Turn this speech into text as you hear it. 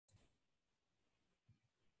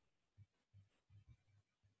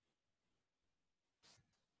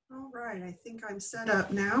All right, I think I'm set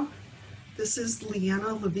up now. This is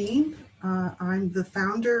Leanna Levine. I'm the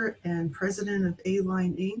founder and president of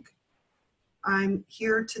ALine Inc. I'm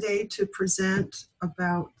here today to present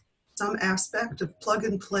about some aspect of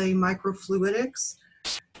plug-and-play microfluidics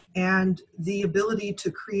and the ability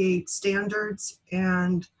to create standards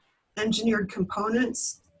and engineered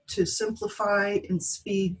components to simplify and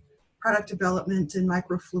speed product development in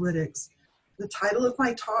microfluidics. The title of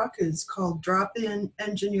my talk is called Drop-in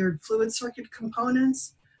Engineered Fluid Circuit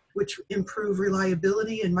Components, which improve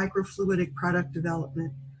reliability in microfluidic product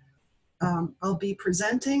development. I'll be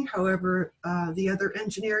presenting, however, the other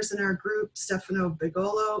engineers in our group, Stefano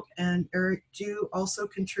Begolo and Eric Ju, also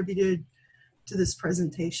contributed to this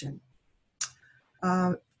presentation.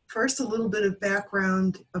 First, a little bit of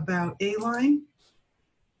background about ALine.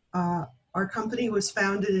 Our company was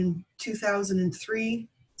founded in 2003,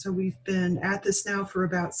 so we've been at this now for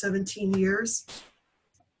about 17 years.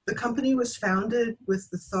 The company was founded with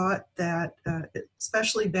the thought that,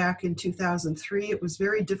 especially back in 2003, it was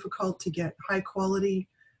very difficult to get high quality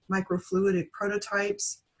microfluidic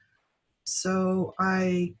prototypes. So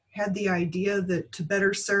I had the idea that to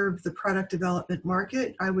better serve the product development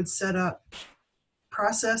market, I would set up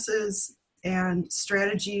processes and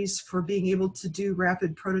strategies for being able to do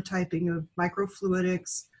rapid prototyping of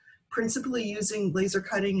microfluidics, principally using laser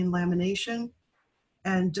cutting and lamination,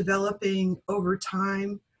 and developing over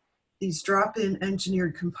time these drop-in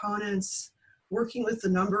engineered components, working with a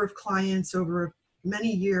number of clients over many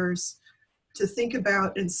years to think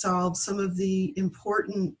about and solve some of the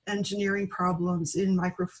important engineering problems in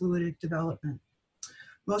microfluidic development.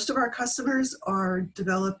 Most of our customers are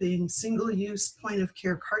developing single-use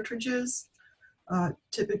point-of-care cartridges,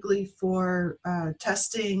 typically for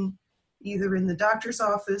testing either in the doctor's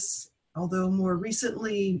office, although more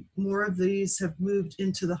recently, more of these have moved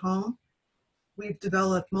into the home. We've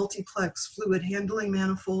developed multiplex fluid handling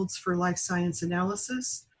manifolds for life science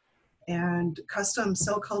analysis and custom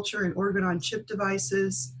cell culture and organ-on-chip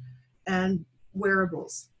devices and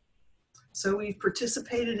wearables. So we've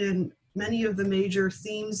participated in many of the major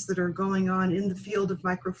themes that are going on in the field of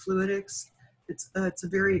microfluidics. It's a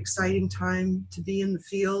very exciting time to be in the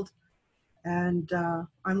field, and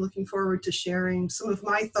I'm looking forward to sharing some of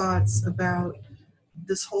my thoughts about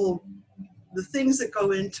the things that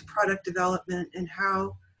go into product development and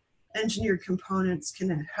how engineered components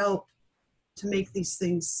can help to make these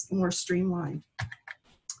things more streamlined.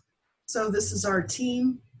 So this is our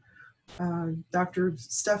team. Dr.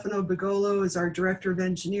 Stefano Begolo is our Director of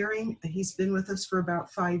Engineering. He's been with us for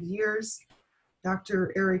about 5 years.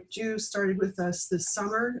 Dr. Eric Ju started with us this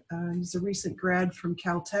summer. He's a recent grad from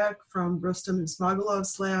Caltech, from Rostam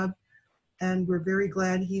Ismailov's lab, and we're very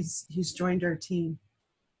glad he's joined our team.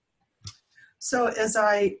 So as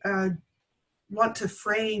I want to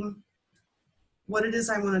frame what it is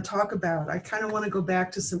I want to talk about, I kind of want to go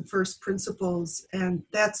back to some first principles, and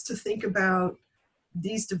that's to think about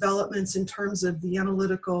these developments in terms of the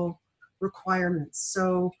analytical requirements.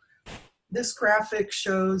 So this graphic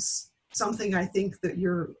shows something I think that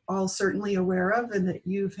you're all certainly aware of and that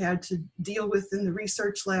you've had to deal with in the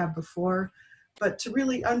research lab before, but to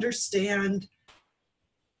really understand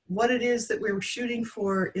what it is that we're shooting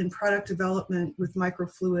for in product development with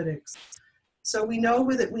microfluidics. So we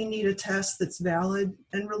know that we need a test that's valid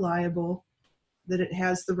and reliable, that it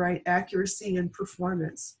has the right accuracy and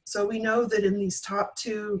performance. So we know that in these top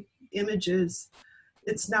two images,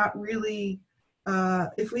 it's not really,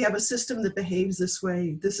 if we have a system that behaves this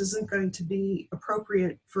way, this isn't going to be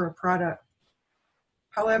appropriate for a product.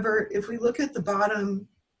 However, if we look at the bottom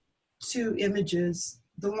two images,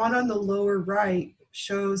 the one on the lower right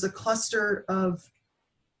shows a cluster of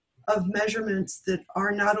measurements that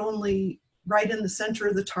are not only right in the center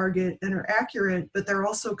of the target and are accurate, but they're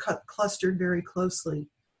also clustered very closely.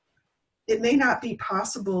 It may not be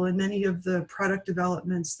possible in many of the product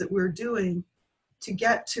developments that we're doing to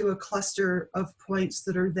get to a cluster of points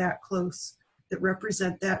that are that close, that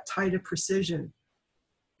represent that tight of precision.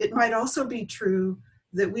 It might also be true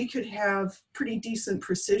that we could have pretty decent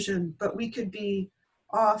precision, but we could be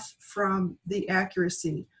off from the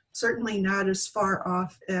accuracy, certainly not as far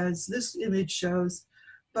off as this image shows.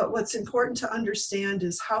 But what's important to understand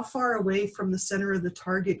is how far away from the center of the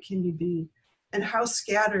target can you be, and how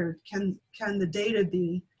scattered can the data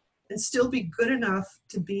be and still be good enough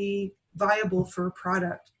to be viable for a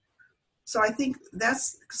product. So I think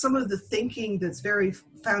that's some of the thinking that's very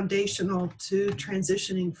foundational to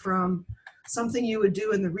transitioning from something you would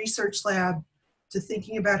do in the research lab to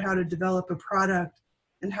thinking about how to develop a product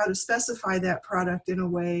and how to specify that product in a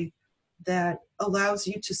way that allows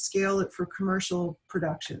you to scale it for commercial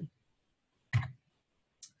production.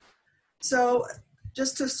 So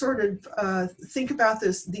just to sort of think about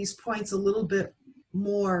these points a little bit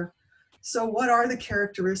more. So what are the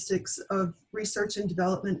characteristics of research and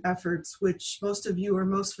development efforts, which most of you are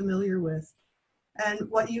most familiar with? And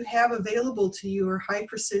what you have available to you are high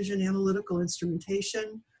precision analytical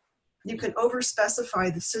instrumentation. You can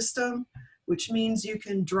over-specify the system, which means you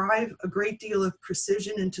can drive a great deal of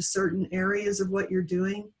precision into certain areas of what you're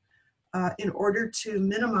doing in order to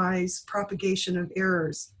minimize propagation of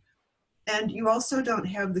errors. And you also don't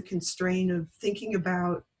have the constraint of thinking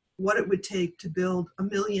about what it would take to build 1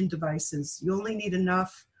 million devices. You only need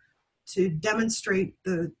enough to demonstrate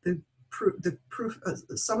the proof,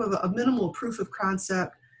 some of a minimal proof of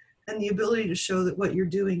concept, and the ability to show that what you're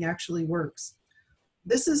doing actually works.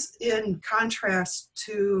 This is in contrast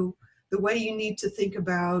to the way you need to think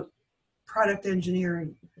about product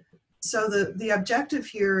engineering. So the objective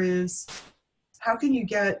here is how can you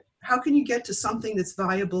get to something that's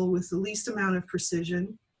viable with the least amount of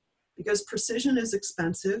precision, because precision is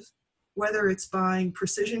expensive, whether it's buying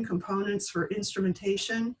precision components for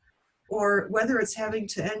instrumentation or whether it's having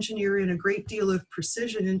to engineer in a great deal of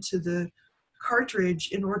precision into the cartridge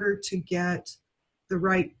in order to get the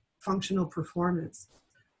right functional performance.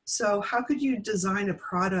 So how could you design a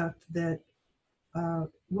product that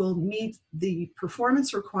will meet the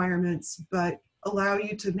performance requirements but allow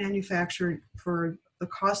you to manufacture it for the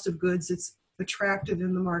cost of goods that's attractive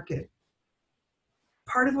in the market?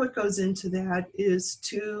 Part of what goes into that is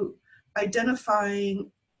to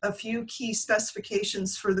identifying a few key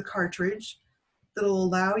specifications for the cartridge that will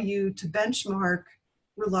allow you to benchmark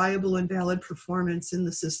reliable and valid performance in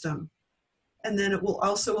the system. And then it will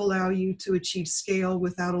also allow you to achieve scale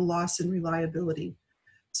without a loss in reliability.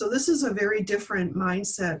 So this is a very different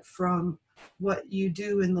mindset from what you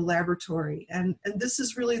do in the laboratory. And this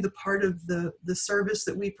is really the part of the service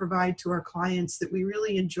that we provide to our clients that we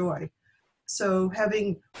really enjoy. So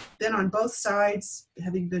having been on both sides,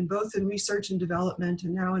 having been both in research and development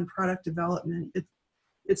and now in product development,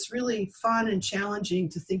 it's really fun and challenging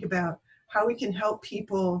to think about how we can help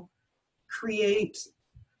people create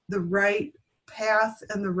the right path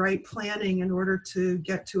and the right planning in order to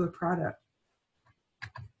get to a product.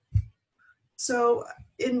 So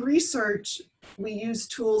in research, we use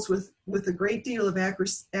tools with a great deal of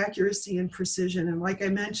accuracy and precision. And like I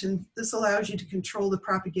mentioned, this allows you to control the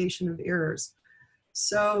propagation of errors.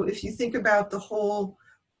 So if you think about the whole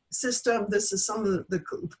system, this is some of the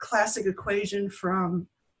classic equation from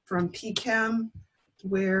PChem,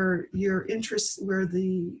 where where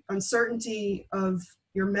the uncertainty of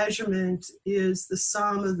your measurement is the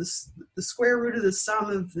sum of the square root of the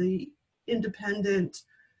sum of the independent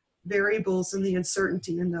variables and the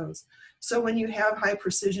uncertainty in those. So when you have high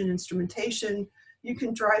precision instrumentation, you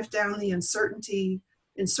can drive down the uncertainty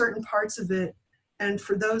in certain parts of it. And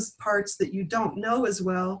for those parts that you don't know as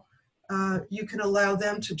well, you can allow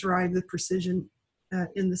them to drive the precision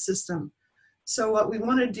in the system. So what we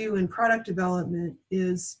want to do in product development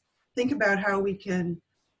is think about how we can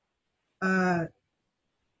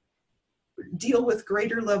deal with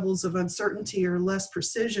greater levels of uncertainty or less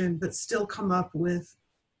precision, but still come up with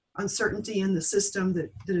uncertainty in the system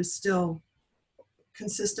that is still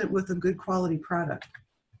consistent with a good quality product.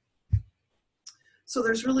 So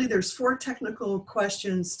there's 4 technical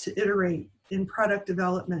questions to iterate in product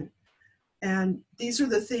development. And these are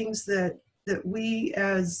the things that we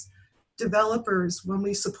as developers, when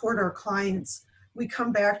we support our clients, we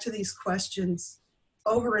come back to these questions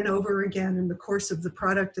over and over again in the course of the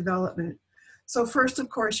product development. So first, of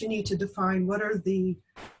course, you need to define what are the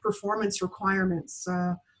performance requirements.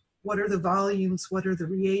 What are the volumes? What are the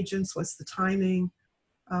reagents? What's the timing?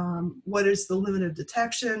 What is the limit of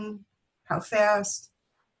detection? How fast?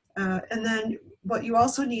 And then what you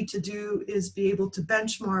also need to do is be able to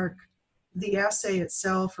benchmark the assay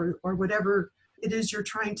itself or whatever it is you're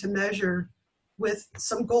trying to measure with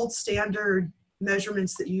some gold standard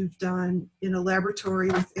measurements that you've done in a laboratory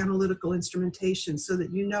with analytical instrumentation, so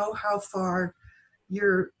that you know how far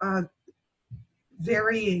you're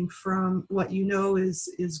varying from what you know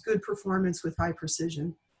is good performance with high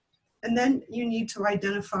precision. And then you need to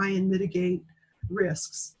identify and mitigate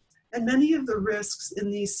risks. And many of the risks in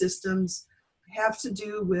these systems have to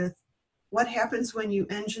do with what happens when you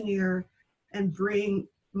engineer and bring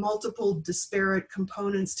multiple disparate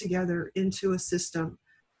components together into a system.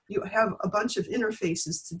 You have a bunch of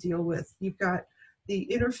interfaces to deal with. You've got the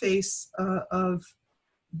interface of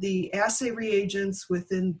the assay reagents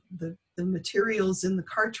within the materials in the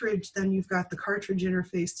cartridge. Then you've got the cartridge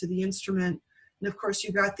interface to the instrument. And of course,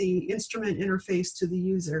 you've got the instrument interface to the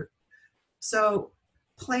user. So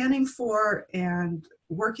planning for and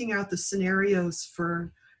working out the scenarios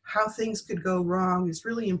for how things could go wrong is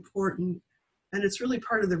really important. And it's really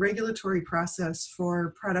part of the regulatory process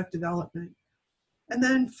for product development. And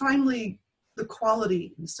then finally, the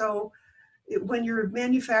quality. So when you're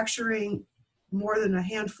manufacturing more than a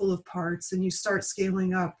handful of parts and you start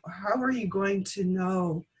scaling up, how are you going to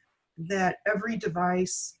know that every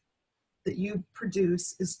device that you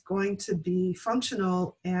produce is going to be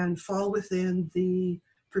functional and fall within the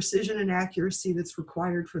precision and accuracy that's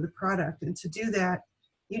required for the product? And to do that,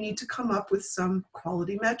 you need to come up with some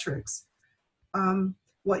quality metrics.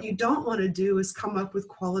 What you don't want to do is come up with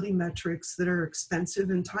quality metrics that are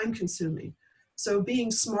expensive and time consuming. So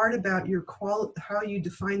being smart about your how you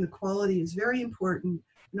define the quality is very important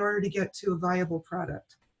in order to get to a viable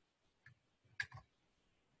product.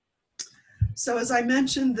 So as I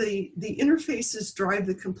mentioned, the interfaces drive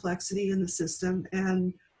the complexity in the system,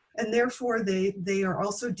 and therefore they are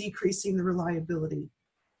also decreasing the reliability.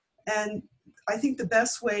 And I think the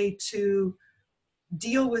best way to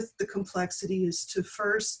deal with the complexity is to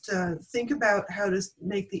first think about how to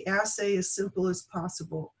make the assay as simple as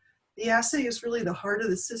possible. The assay is really the heart of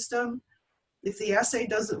the system. If the assay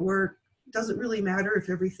doesn't work, it doesn't really matter if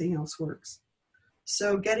everything else works.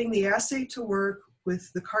 So getting the assay to work with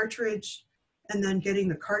the cartridge and then getting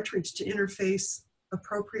the cartridge to interface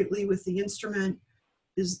appropriately with the instrument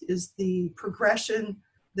is the progression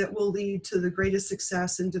that will lead to the greatest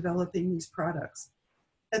success in developing these products.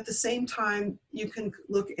 At the same time, you can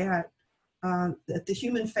look at the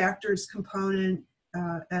human factors component,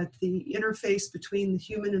 at the interface between the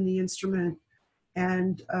human and the instrument,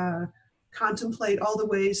 and contemplate all the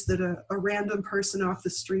ways that a random person off the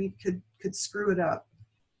street could screw it up.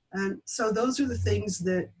 And so those are the things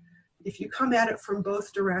that, if you come at it from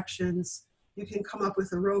both directions, you can come up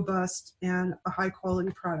with a robust and a high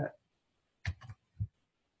quality product.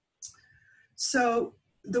 So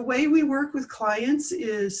the way we work with clients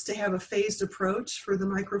is to have a phased approach for the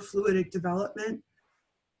microfluidic development.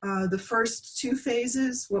 The first two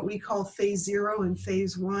phases, what we call phase 0 and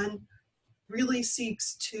phase 1, really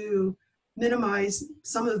seeks to minimize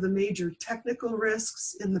some of the major technical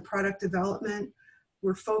risks in the product development.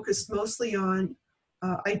 We're focused mostly on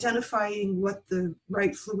identifying what the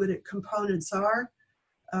right fluidic components are,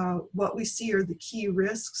 what we see are the key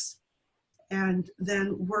risks, and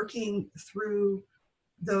then working through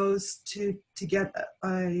those to get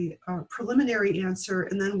a preliminary answer,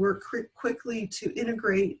 and then work quickly to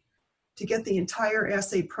integrate to get the entire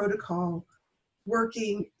assay protocol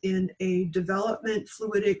working in a development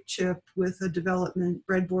fluidic chip with a development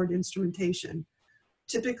breadboard instrumentation.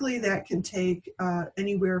 Typically that can take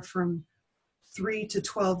anywhere from 3 to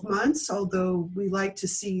 12 months, although we like to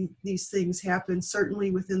see these things happen certainly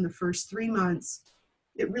within the first 3 months.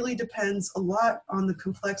 It really depends a lot on the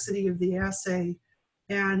complexity of the assay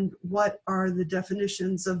and what are the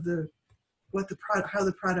definitions of how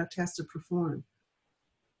the product has to perform.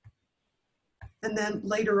 And then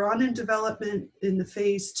later on in development, in the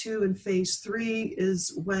phase 2 and phase 3,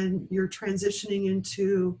 is when you're transitioning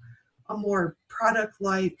into a more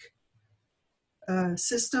product-like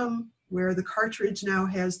system where the cartridge now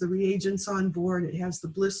has the reagents on board, it has the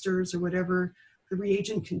blisters or whatever the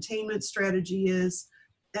reagent containment strategy is,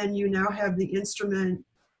 and you now have the instrument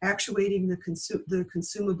actuating the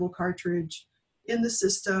consumable cartridge in the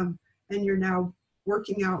system, and you're now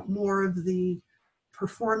working out more of the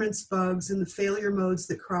performance bugs and the failure modes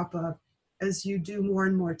that crop up as you do more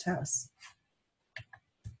and more tests.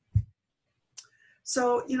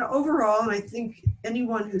 So, overall, and I think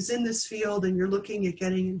anyone who's in this field and you're looking at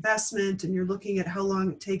getting investment and you're looking at how long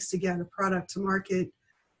it takes to get a product to market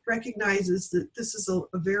recognizes that this is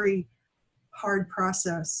a very hard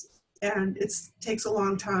process and it takes a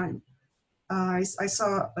long time. I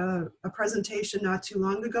saw a presentation not too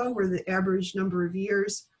long ago where the average number of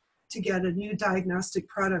years to get a new diagnostic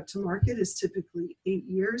product to market is typically 8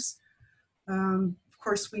 years. Of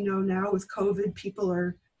course, we know now with COVID,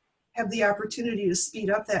 people have the opportunity to speed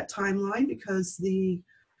up that timeline because the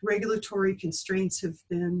regulatory constraints have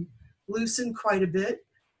been loosened quite a bit.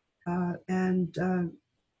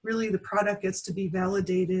 Really the product gets to be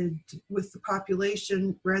validated with the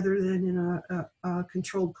population rather than in a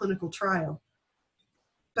controlled clinical trial.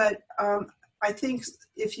 But I think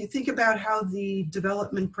if you think about how the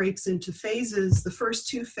development breaks into phases, the first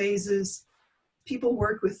 2 phases, people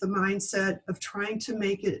work with the mindset of trying to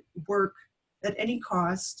make it work at any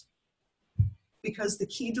cost, because the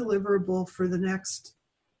key deliverable for the next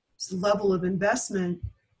level of investment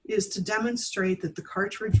is to demonstrate that the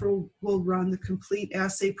cartridge will run the complete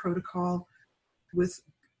assay protocol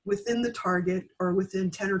within the target or within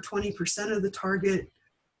 10 or 20% of the target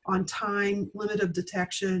on time, limit of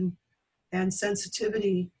detection, and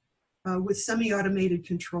sensitivity with semi-automated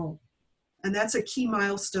control. And that's a key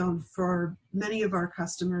milestone for many of our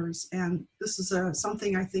customers. And this is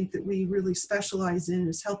something I think that we really specialize in,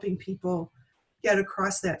 is helping people get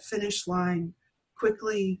across that finish line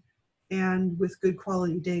quickly and with good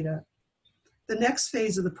quality data. The next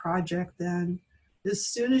phase of the project then, as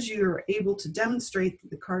soon as you're able to demonstrate that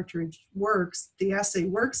the cartridge works, the assay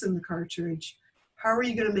works in the cartridge, how are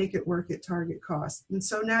you going to make it work at target cost? And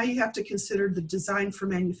so now you have to consider the design for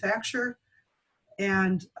manufacture,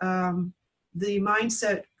 and the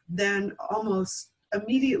mindset then almost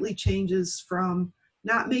immediately changes from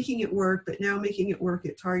not making it work, but now making it work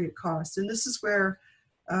at target cost. And this is where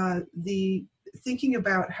the thinking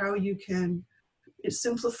about how you can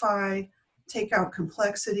simplify, take out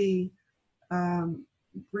complexity,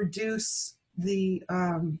 reduce the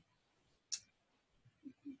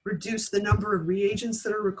number of reagents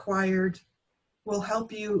that are required, will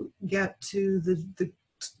help you get to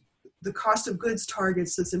the cost of goods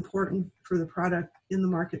targets that's important for the product in the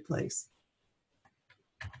marketplace.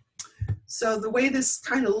 So the way this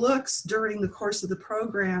kind of looks during the course of the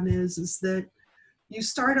program is that you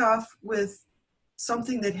start off with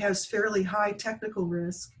something that has fairly high technical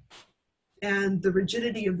risk, and the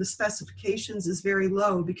rigidity of the specifications is very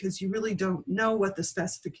low because you really don't know what the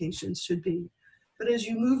specifications should be. But as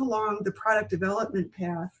you move along the product development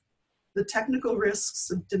path, the technical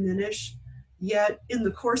risks diminish, yet in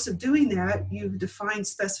the course of doing that, you've defined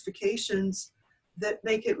specifications that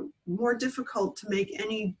make it more difficult to make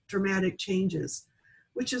any dramatic changes,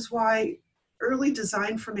 which is why early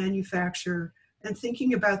design for manufacture and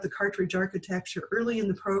thinking about the cartridge architecture early in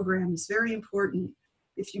the program is very important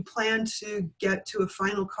if you plan to get to a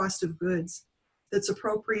final cost of goods that's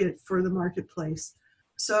appropriate for the marketplace.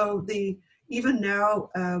 So even now,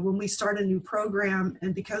 when we start a new program,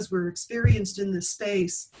 and because we're experienced in this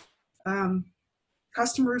space,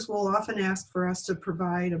 customers will often ask for us to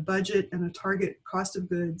provide a budget and a target cost of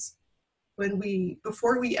goods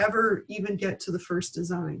before we ever even get to the first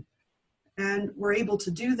design. And we're able to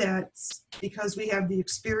do that because we have the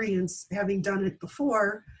experience having done it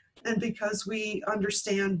before, and because we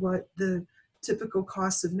understand what the typical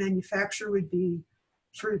costs of manufacture would be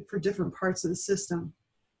for different parts of the system.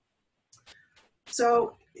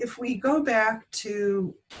 So if we go back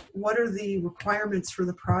to what are the requirements for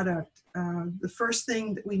the product, the first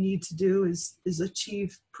thing that we need to do is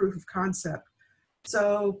achieve proof of concept.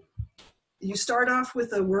 So you start off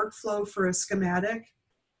with a workflow for a schematic,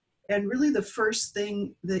 and really the first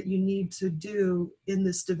thing that you need to do in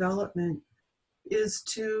this development is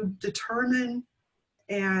to determine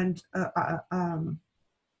and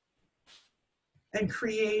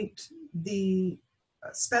create the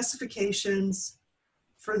specifications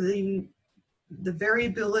for the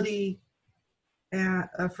variability,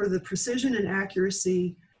 for the precision and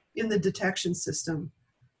accuracy in the detection system.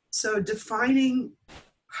 So defining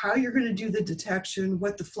how you're going to do the detection,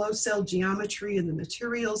 what the flow cell geometry and the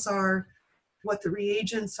materials are, what the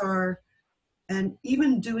reagents are, and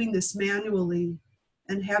even doing this manually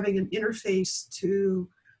and having an interface to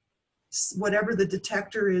whatever the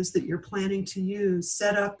detector is that you're planning to use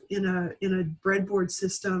set up in a breadboard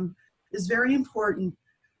system is very important.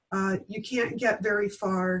 You can't get very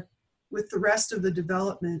far with the rest of the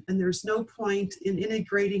development, and there's no point in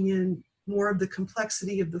integrating in more of the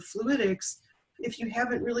complexity of the fluidics if you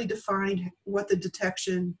haven't really defined what the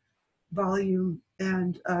detection volume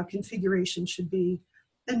and configuration should be,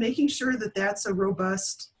 and making sure that that's a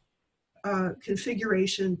robust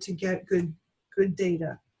configuration to get good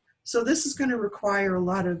data. So this is going to require a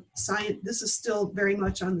lot of science. This is still very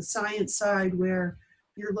much on the science side, where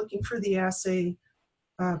you're looking for the assay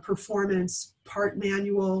performance, part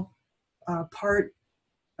manual, part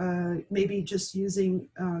maybe just using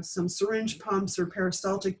some syringe pumps or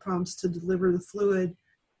peristaltic pumps to deliver the fluid,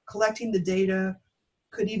 collecting the data,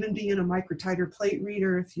 could even be in a microtiter plate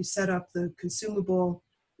reader if you set up the consumable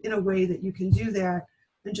in a way that you can do that,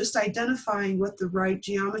 and just identifying what the right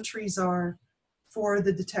geometries are for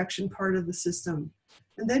the detection part of the system.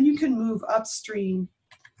 And then you can move upstream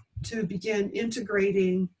to begin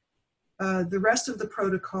integrating the rest of the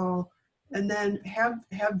protocol, and then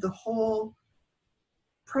have the whole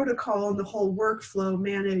protocol and the whole workflow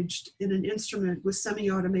managed in an instrument with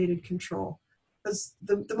semi-automated control. Because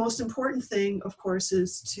the most important thing, of course,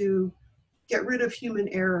 is to get rid of human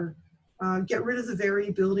error, get rid of the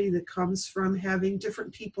variability that comes from having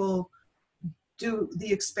different people do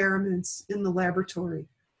the experiments in the laboratory.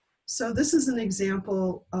 So this is an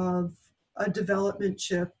example of a development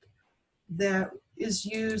chip that is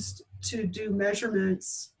used to do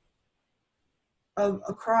measurements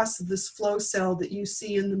across this flow cell that you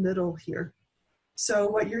see in the middle here. So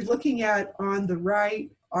what you're looking at on the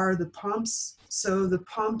right are the pumps. So the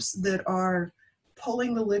pumps that are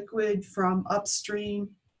pulling the liquid from upstream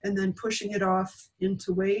and then pushing it off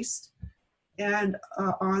into waste. And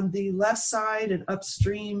on the left side and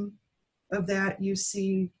upstream of that, you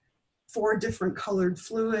see 4 different colored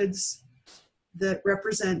fluids that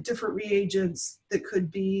represent different reagents that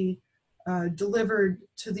could be delivered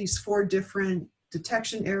to these 4 different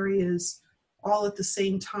detection areas all at the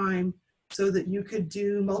same time, so that you could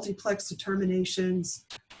do multiplex determinations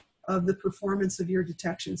of the performance of your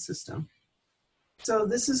detection system. So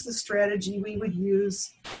this is the strategy we would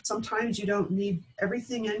use. Sometimes you don't need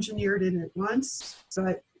everything engineered in at once,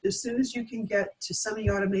 but as soon as you can get to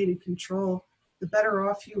semi-automated control, the better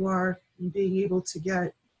off you are in being able to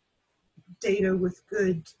get data with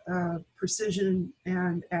good precision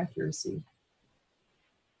and accuracy.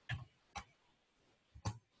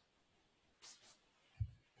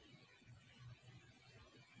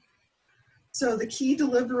 So the key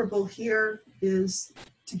deliverable here is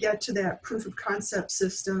to get to that proof of concept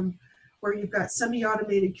system where you've got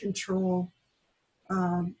semi-automated control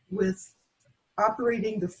with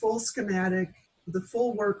operating the full schematic, the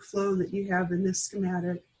full workflow that you have in this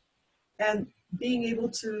schematic, and being able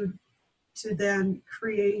to then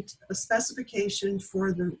create a specification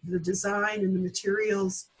for the design and the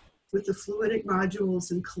materials with the fluidic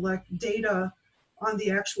modules and collect data on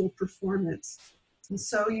the actual performance. And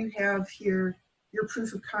so you have here your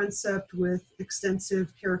proof of concept with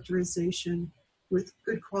extensive characterization with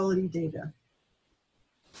good quality data.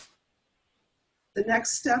 The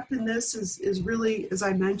next step in this is really, as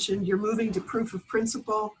I mentioned, you're moving to proof of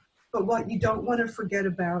principle, but what you don't want to forget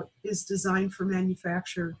about is design for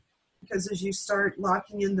manufacture, because as you start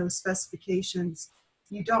locking in those specifications,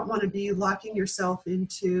 you don't want to be locking yourself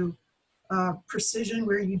into precision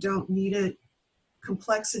where you don't need it,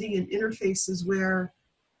 complexity and interfaces where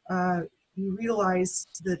you realize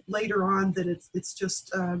that later on that it's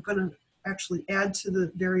just going to actually add to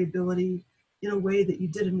the variability in a way that you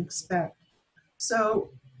didn't expect. So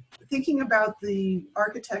thinking about the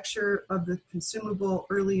architecture of the consumable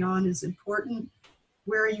early on is important.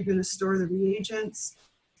 Where are you going to store the reagents?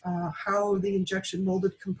 How the injection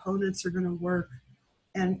molded components are going to work.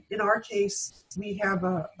 And in our case, we have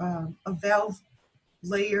a valve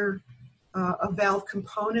layer, a valve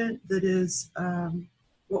component that is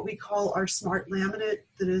what we call our smart laminate,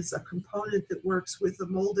 that is a component that works with the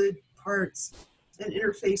molded parts and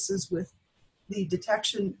interfaces with the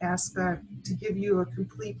detection aspect to give you a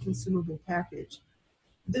complete consumable package.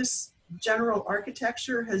 This general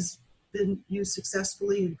architecture has been used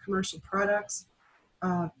successfully in commercial products.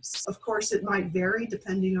 Of course, it might vary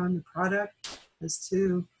depending on the product as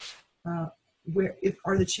to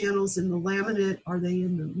are the channels in the laminate, are they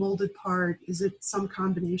in the molded part, is it some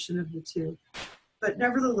combination of the two? But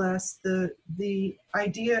nevertheless, the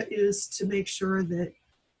idea is to make sure that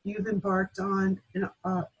you've embarked on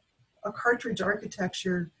a cartridge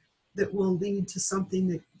architecture that will lead to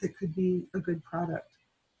something that could be a good product.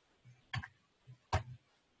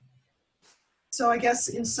 So I guess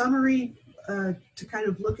in summary, to kind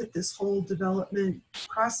of look at this whole development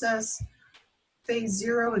process, phase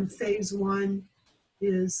 0 and phase 1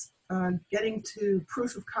 is getting to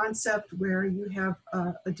proof of concept where you have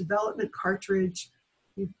a development cartridge.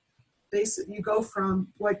 You go from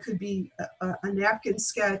what could be a napkin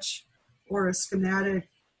sketch or a schematic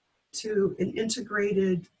to an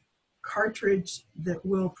integrated cartridge that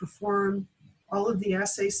will perform all of the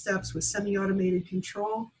assay steps with semi-automated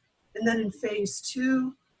control. And then in phase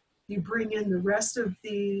 2, you bring in the rest of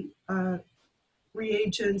the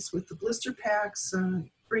reagents with the blister packs,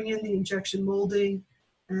 bring in the injection molding,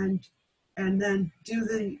 and then do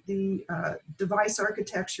the device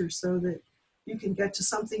architecture so that you can get to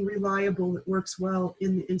something reliable that works well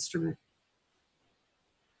in the instrument.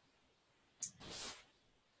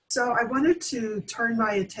 So I wanted to turn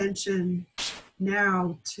my attention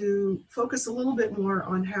now to focus a little bit more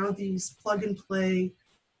on how these plug and play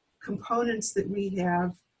components that we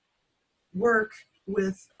have work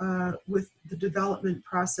with the development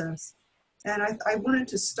process. And I wanted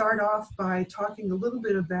to start off by talking a little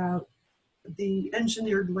bit about the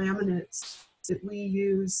engineered laminates that we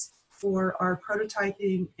use for our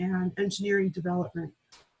prototyping and engineering development.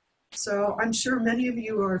 So I'm sure many of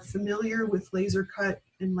you are familiar with laser cut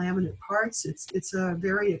and laminate parts. It's a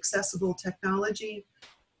very accessible technology.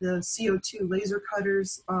 The CO2 laser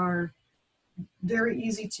cutters are very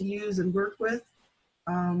easy to use and work with,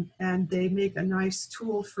 and they make a nice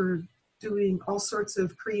tool for doing all sorts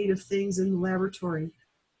of creative things in the laboratory.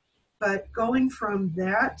 But going from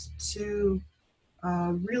that to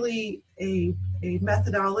really a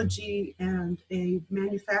methodology and a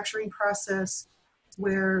manufacturing process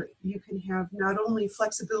where you can have not only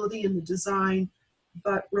flexibility in the design,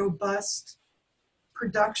 but robust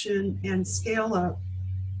production and scale up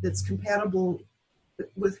that's compatible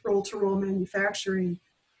with roll-to-roll manufacturing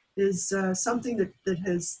is something that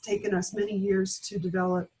has taken us many years to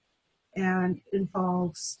develop, and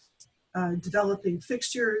involves developing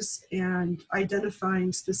fixtures and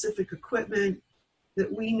identifying specific equipment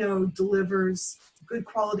that we know delivers good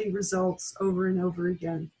quality results over and over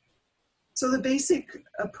again. So the basic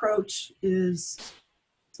approach is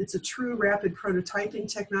it's a true rapid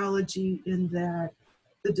prototyping technology in that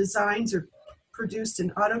the designs are produced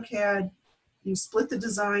in AutoCAD. You split the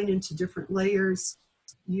design into different layers.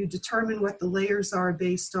 You determine what the layers are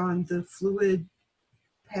based on the fluid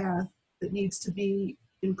path that needs to be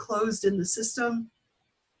enclosed in the system.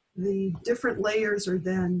 The different layers are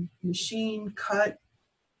then machined, cut,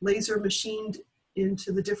 laser machined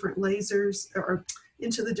into the different lasers, or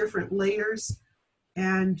into the different layers,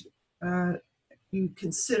 and you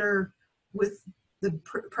consider with the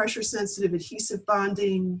pressure sensitive adhesive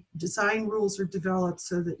bonding, design rules are developed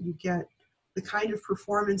so that you get the kind of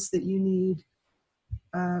performance that you need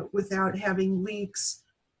without having leaks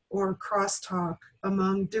or crosstalk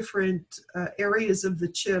among different areas of the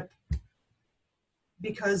chip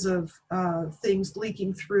because of things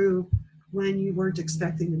leaking through when you weren't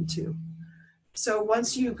expecting them to. So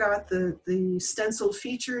once you got the stenciled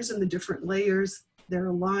features and the different layers, they're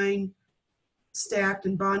aligned, stacked,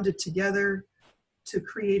 and bonded together to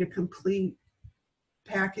create a complete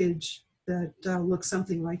package that looks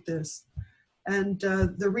something like this. And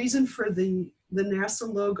the reason for the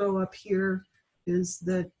NASA logo up here is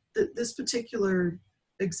that this particular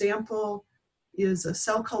example is a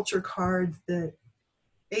cell culture card that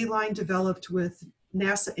ALine developed with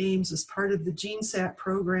NASA Ames as part of the GeneSat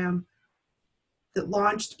program that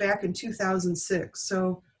launched back in 2006.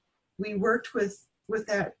 So we worked with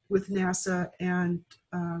NASA, and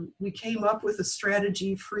we came up with a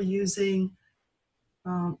strategy for using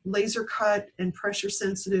laser cut and pressure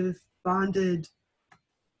sensitive bonded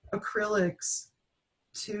acrylics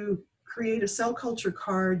to create a cell culture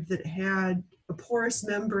card that had a porous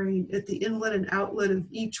membrane at the inlet and outlet of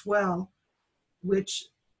each well, which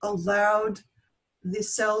allowed the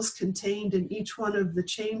cells contained in each one of the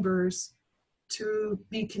chambers to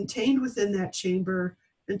be contained within that chamber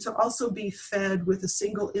and to also be fed with a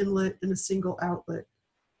single inlet and a single outlet.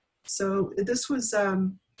 So this was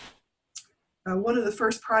one of the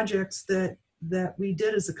first projects that we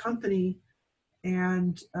did as a company,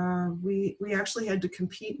 and we actually had to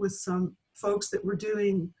compete with some folks that were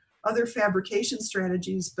doing other fabrication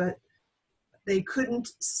strategies, but they couldn't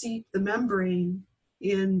seat the membrane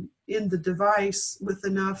in the device with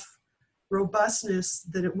enough robustness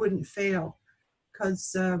that it wouldn't fail.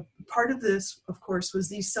 Because part of this, of course, was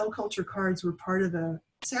these cell culture cards were part of a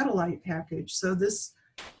satellite package. So this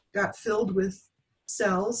got filled with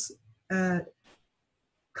cells,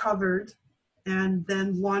 covered, and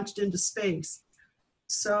then launched into space.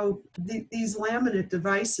 So these laminate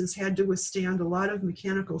devices had to withstand a lot of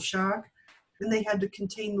mechanical shock, and they had to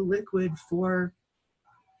contain the liquid for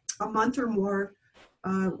a month or more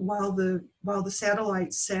while the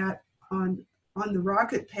satellite sat on the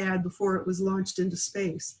rocket pad before it was launched into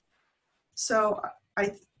space. So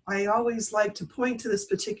I always like to point to this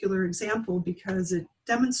particular example because it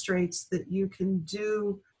demonstrates that you can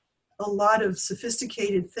do a lot of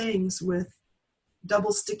sophisticated things with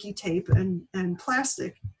double sticky tape and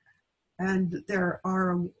plastic. And there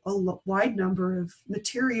are a wide number of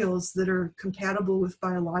materials that are compatible with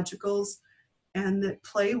biologicals and that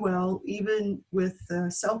play well even with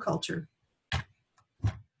cell culture.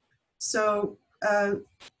 So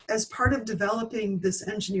as part of developing this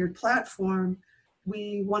engineered platform,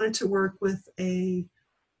 we wanted to work with a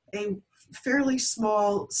fairly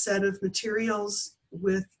small set of materials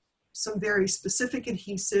with some very specific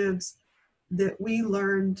adhesives that we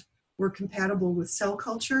learned were compatible with cell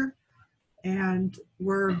culture and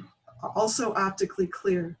were also optically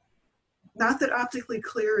clear. Not that optically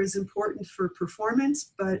clear is important for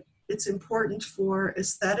performance, but it's important for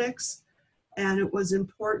aesthetics, and it was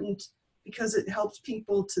important because it helped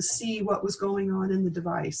people to see what was going on in the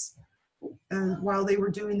device while they were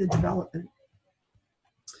doing the development.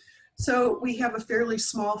 So we have a fairly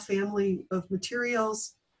small family of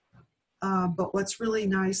materials, but what's really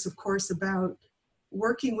nice, of course, about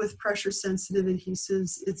working with pressure-sensitive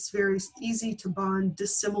adhesives, it's very easy to bond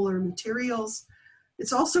dissimilar materials.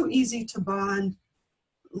 It's also easy to bond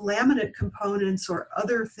laminate components or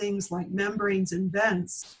other things like membranes and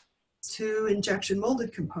vents to injection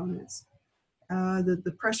molded components.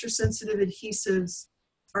 the pressure-sensitive adhesives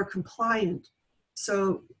are compliant.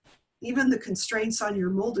 So even the constraints on your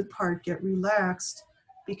molded part get relaxed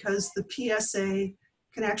because the PSA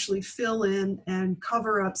can actually fill in and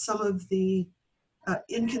cover up some of the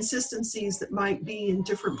inconsistencies that might be in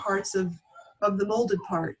different parts of the molded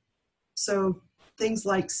part. So things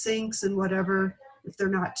like sinks and whatever, if they're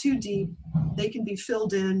not too deep, they can be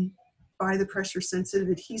filled in by the pressure-sensitive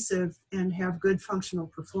adhesive and have good functional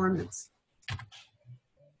performance.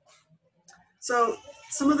 So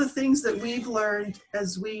some of the things that we've learned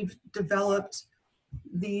as we've developed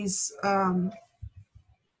these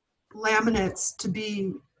laminates to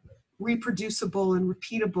be reproducible and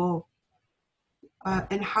repeatable,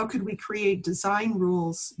 and how could we create design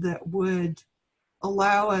rules that would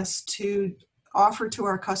allow us to offer to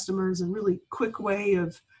our customers a really quick way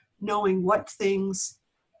of knowing what things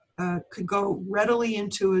could go readily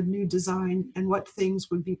into a new design and what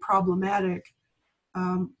things would be problematic.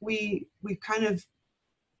 We kind of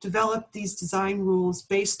developed these design rules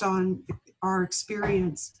based on our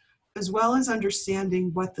experience, as well as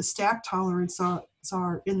understanding what the stack tolerances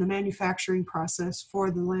are in the manufacturing process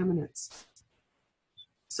for the laminates.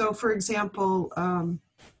 So for example,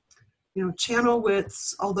 channel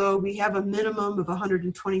widths, although we have a minimum of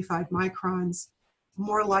 125 microns,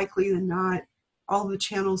 more likely than not, all the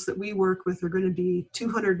channels that we work with are going to be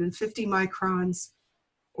 250 microns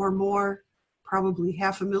or more, probably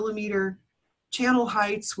half a millimeter. Channel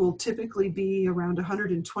heights will typically be around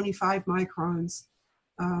 125 microns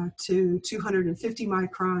to 250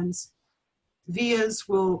 microns. Vias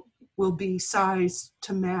will be sized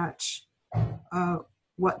to match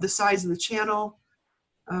what the size of the channel.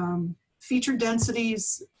 Feature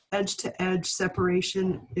densities, edge-to-edge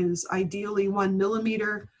separation is ideally 1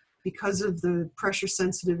 millimeter because of the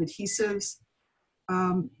pressure-sensitive adhesives.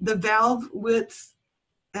 The valve width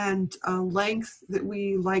and length that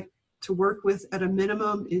we like to work with at a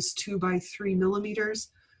minimum is 2 by 3 millimeters.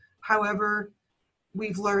 However,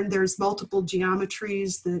 we've learned there's multiple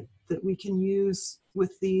geometries that we can use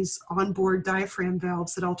with these onboard diaphragm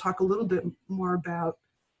valves that I'll talk a little bit more about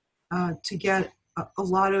to get a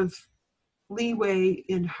lot of leeway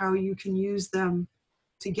in how you can use them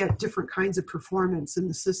to get different kinds of performance in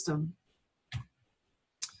the system.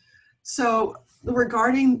 So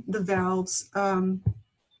regarding the valves,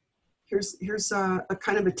 here's a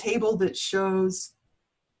kind of a table that shows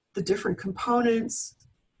the different components,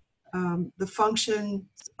 the function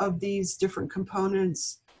of these different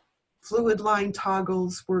components. Fluid line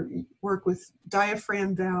toggles work with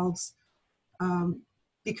diaphragm valves.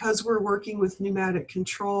 Because we're working with pneumatic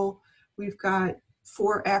control, we've got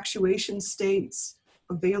 4 actuation states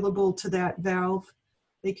available to that valve.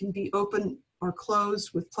 They can be open or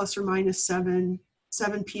closed with plus or minus 7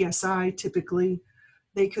 psi typically.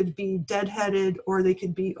 They could be deadheaded or they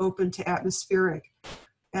could be open to atmospheric.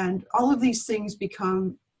 And all of these things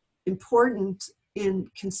become important in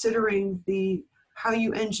considering how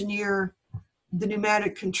you engineer the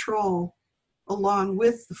pneumatic control along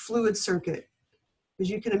with the fluid circuit. As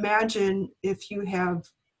you can imagine, if you have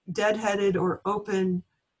deadheaded or open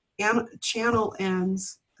channel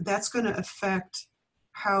ends, that's going to affect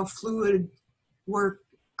how fluid work,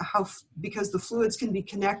 because the fluids can be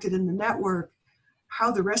connected in the network,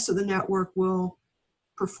 how the rest of the network will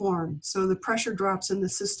perform. So the pressure drops in the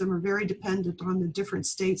system are very dependent on the different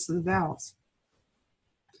states of the valves.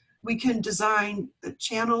 We can design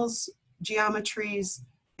channels, geometries,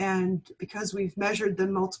 and because we've measured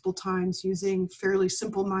them multiple times using fairly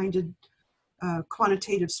simple-minded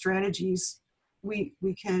quantitative strategies, we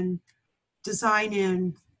can design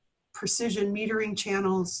in precision metering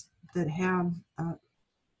channels that have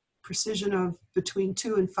precision of between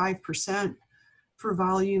 2 and 5% for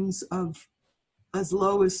volumes of as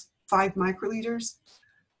low as 5 microliters.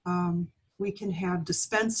 We can have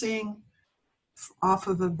dispensing off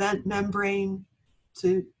of a vent membrane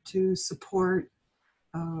to support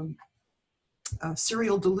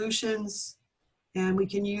serial dilutions, and we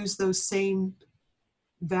can use those same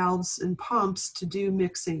valves and pumps to do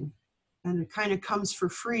mixing. And it kind of comes for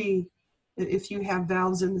free if you have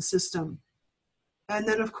valves in the system. And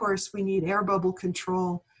then of course we need air bubble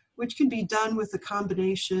control, which can be done with a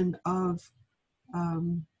combination of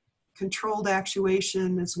controlled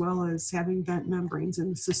actuation as well as having vent membranes in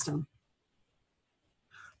the system.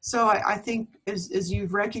 So I think as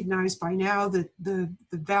you've recognized by now that the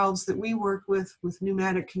valves that we work with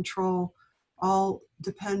pneumatic control all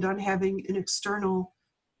depend on having an external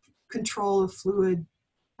control of fluid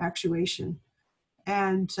actuation.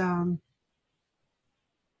 And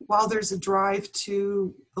while there's a drive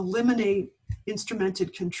to eliminate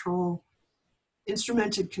instrumented control,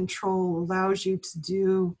 instrumented control allows you to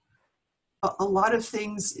do a lot of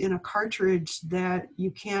things in a cartridge that you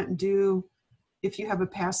can't do if you have a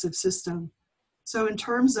passive system. So in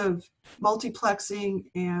terms of multiplexing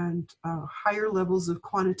and higher levels of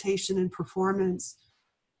quantitation and performance,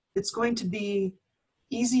 it's going to be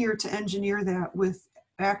easier to engineer that with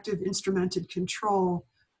active instrumented control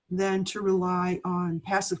than to rely on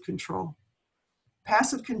passive control.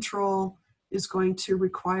 Passive control is going to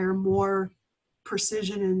require more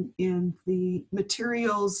precision in the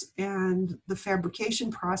materials and the fabrication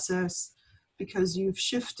process, because you've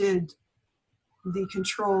shifted the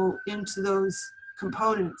control into those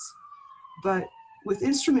components. But with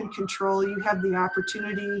instrument control, you have the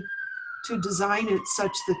opportunity to design it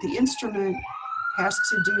such that the instrument has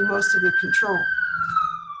to do most of the control.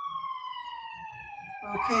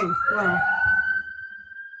 Okay, well,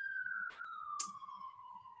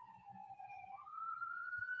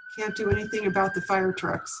 can't do anything about the fire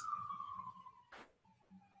trucks.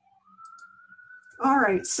 All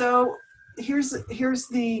right, so here's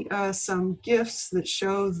the some GIFs that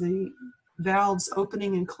show the valves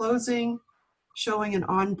opening and closing, showing an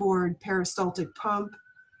onboard peristaltic pump,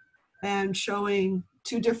 and showing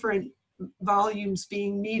two different volumes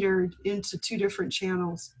being metered into two different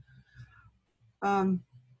channels.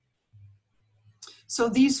 So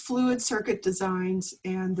these fluid circuit designs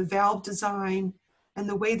and the valve design and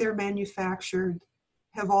the way they're manufactured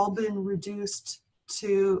have all been reduced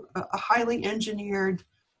to a highly engineered,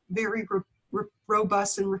 very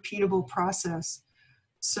robust and repeatable process,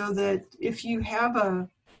 so that if you have a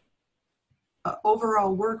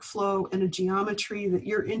overall workflow and a geometry that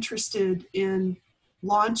you're interested in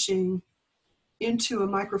launching into a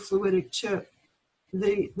microfluidic chip,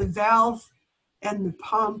 the valve and the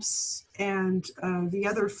pumps and the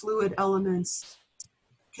other fluid elements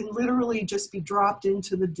can literally just be dropped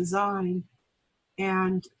into the design,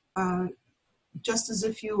 and just as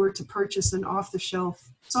if you were to purchase an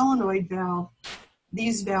off-the-shelf solenoid valve,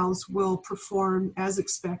 these valves will perform as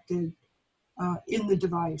expected in the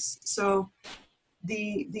device. So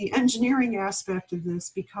the engineering aspect of this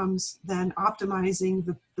becomes then optimizing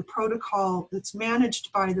the protocol that's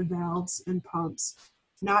managed by the valves and pumps,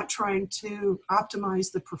 not trying to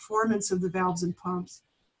optimize the performance of the valves and pumps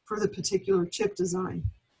for the particular chip design.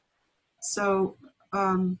 So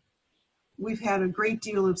we've had a great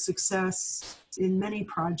deal of success in many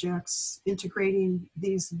projects integrating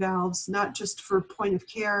these valves, not just for point of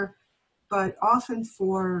care, but often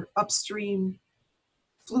for upstream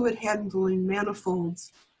fluid handling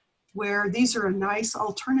manifolds, where these are a nice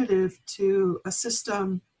alternative to a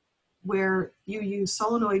system where you use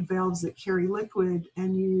solenoid valves that carry liquid,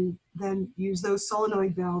 and you then use those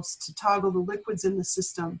solenoid valves to toggle the liquids in the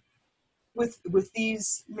system. With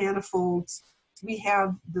these manifolds, we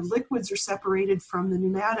have the liquids are separated from the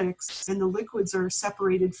pneumatics, and the liquids are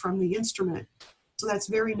separated from the instrument. So that's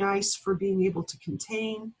very nice for being able to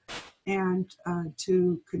contain and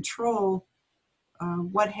to control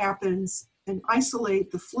what happens and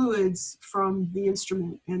isolate the fluids from the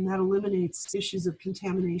instrument, and that eliminates issues of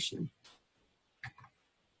contamination.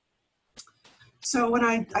 So when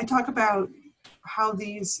I talk about how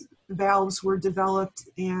these valves were developed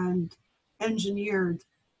and engineered,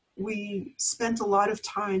 we spent a lot of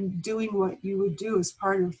time doing what you would do as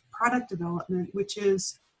part of product development, which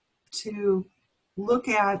is to look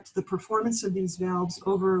at the performance of these valves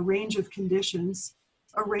over a range of conditions,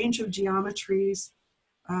 a range of geometries,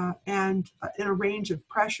 and in a range of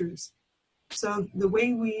pressures. So the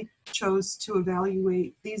way we chose to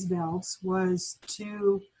evaluate these valves was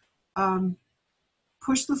to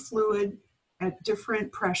push the fluid at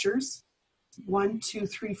different pressures, 1, 2,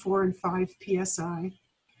 3, 4, and 5 psi,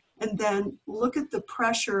 and then look at the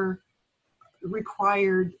pressure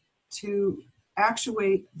required to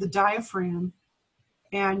actuate the diaphragm,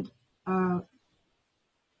 and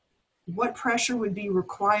what pressure would be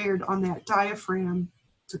required on that diaphragm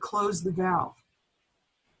to close the valve.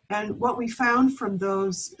 And what we found from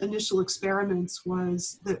those initial experiments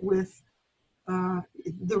was that with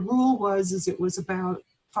the rule was it was about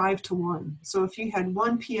 5 to 1. So if you had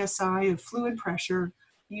 1 psi of fluid pressure,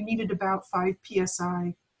 you needed about 5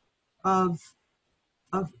 psi of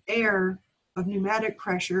air, of pneumatic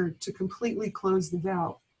pressure, to completely close the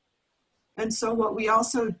valve. And so what we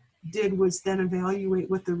also did was then evaluate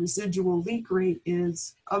what the residual leak rate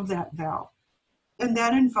is of that valve. And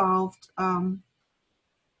that involved a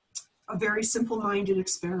very simple-minded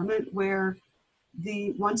experiment where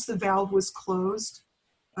once the valve was closed,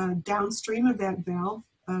 downstream of that valve,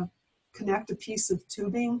 connect a piece of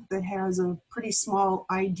tubing that has a pretty small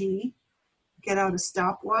ID get out a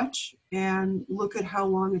stopwatch and look at how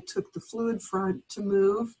long it took the fluid front to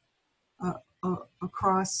move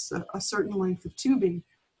across a certain length of tubing.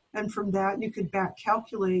 And from that, you could back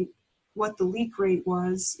calculate what the leak rate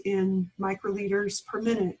was in microliters per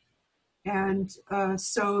minute. And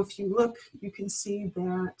so if you look, you can see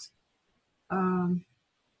that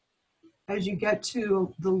as you get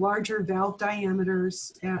to the larger valve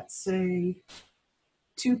diameters at, say,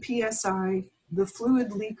 2 psi, the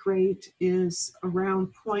fluid leak rate is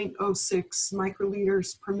around 0.06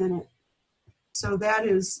 microliters per minute. So that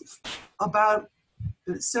is about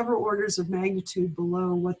several orders of magnitude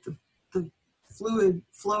below what the fluid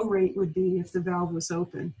flow rate would be if the valve was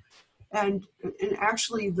open. And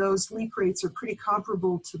actually, those leak rates are pretty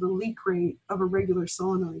comparable to the leak rate of a regular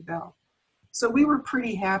solenoid valve. So we were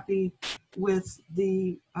pretty happy with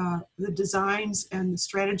the designs and the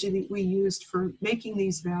strategy that we used for making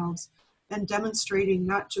these valves and demonstrating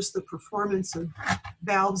not just the performance of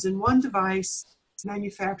valves in one device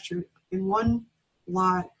manufactured in one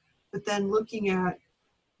lot, but then looking at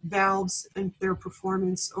valves and their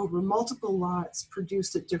performance over multiple lots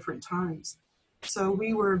produced at different times. So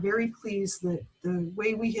we were very pleased that the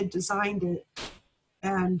way we had designed it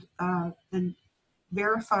and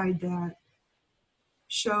verified that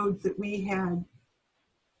showed that we had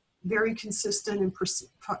very consistent and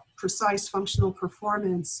precise functional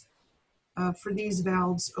performance for these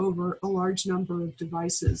valves over a large number of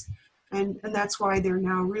devices. And that's why they're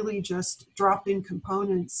now really just drop-in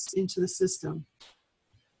components into the system.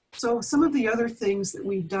 So some of the other things that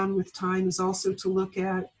we've done with time is also to look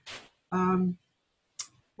at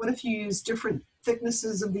what if you use different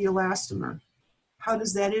thicknesses of the elastomer? How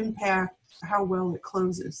does that impact how well it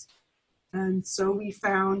closes? And so we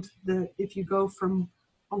found that if you go from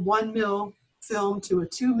a 1 mil film to a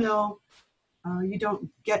 2 mil, you don't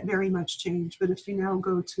get very much change. But if you now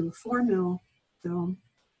go to a 4 mil film,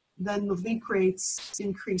 then the leak rates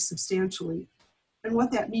increase substantially. And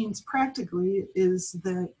what that means practically is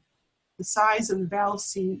that the size of the valve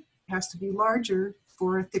seat has to be larger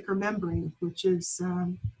for a thicker membrane, which is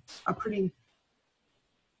a pretty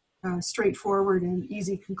straightforward and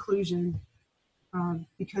easy conclusion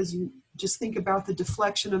because you just think about the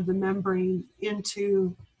deflection of the membrane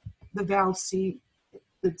into the valve seat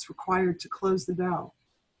that's required to close the valve.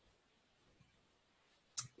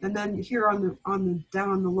 And then here down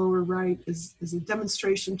on the lower right is a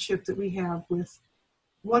demonstration chip that we have with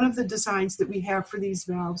one of the designs that we have for these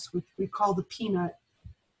valves, which we call the peanut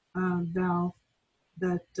valve,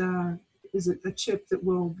 that is a chip that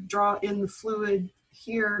will draw in the fluid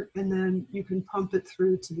here, and then you can pump it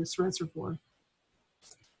through to this reservoir.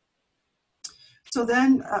 So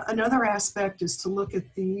then another aspect is to look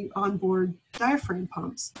at the onboard diaphragm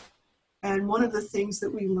pumps. And one of the things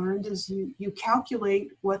that we learned is you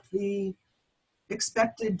calculate what the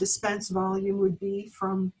expected dispense volume would be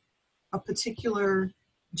from a particular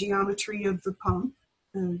geometry of the pump,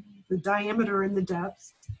 the diameter and the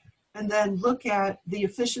depth, and then look at the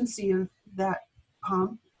efficiency of that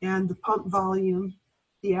pump and the pump volume,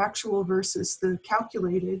 the actual versus the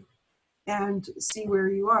calculated, and see where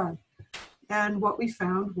you are. And what we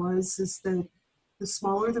found is that the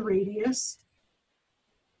smaller the radius,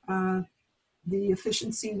 the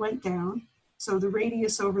efficiency went down. So the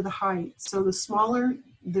radius over the height. So the smaller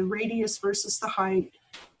the radius versus the height,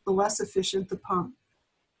 the less efficient the pump.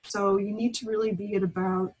 So you need to really be at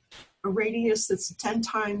about a radius that's 10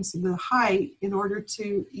 times the height in order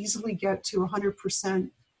to easily get to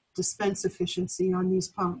 100% dispense efficiency on these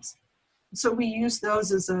pumps. So we use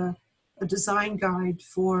those as a design guide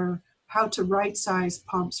for how to right-size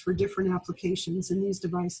pumps for different applications in these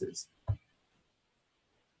devices.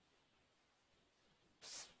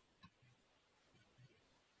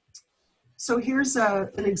 So here's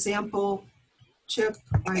an example chip.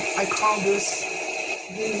 I call this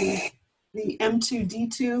the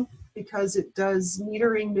M2D2 because it does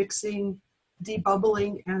metering, mixing,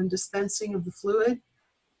 debubbling, and dispensing of the fluid.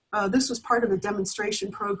 This was part of a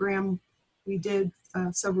demonstration program we did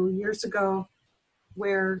several years ago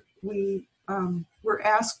where we were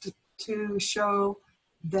asked to show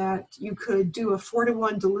that you could do a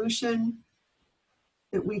 4-to-1 dilution,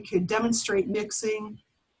 that we could demonstrate mixing,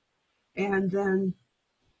 and then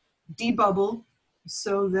debubble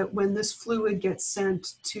so that when this fluid gets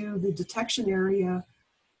sent to the detection area,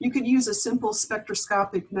 you could use a simple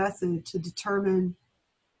spectroscopic method to determine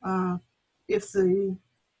if the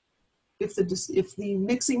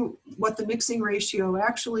mixing, what the mixing ratio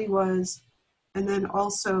actually was, and then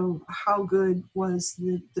also how good was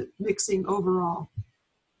the mixing overall.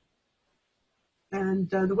 And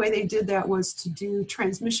the way they did that was to do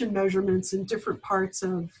transmission measurements in different parts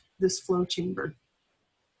of this flow chamber.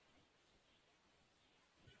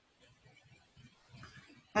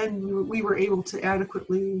 And we were able to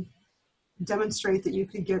adequately demonstrate that you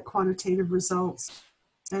could get quantitative results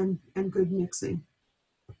and good mixing.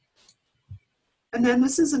 And then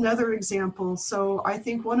this is another example. So I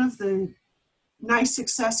think one of the nice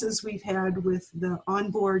successes we've had with the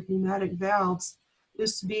onboard pneumatic valves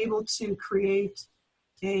is to be able to create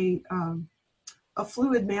a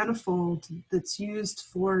fluid manifold that's used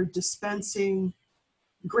for dispensing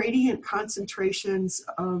gradient concentrations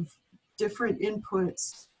of different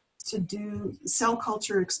inputs to do cell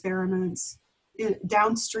culture experiments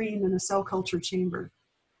downstream in a cell culture chamber.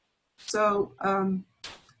 So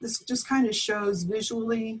this just kind of shows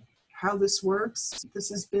visually how this works. This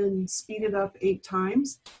has been speeded up 8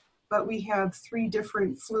 times, but we have 3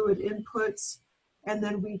 different fluid inputs, and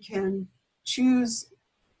then we can choose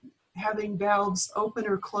having valves open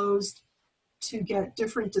or closed to get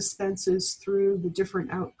different dispenses through the different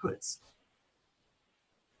outputs.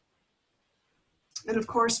 And of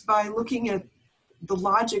course, by looking at the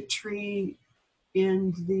logic tree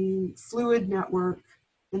in the fluid network,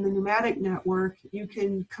 in the pneumatic network, you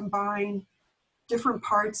can combine different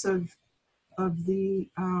parts of the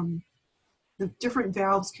different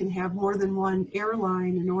valves can have more than one air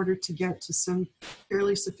line in order to get to some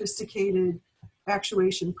fairly sophisticated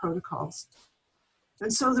actuation protocols.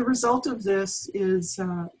 And so the result of this is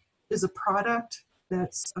a product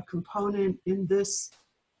that's a component in this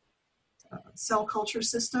cell culture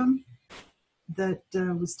system that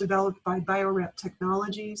was developed by BioRep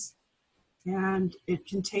Technologies. And it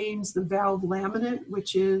contains the valve laminate,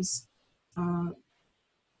 which is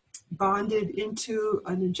bonded into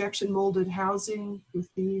an injection molded housing with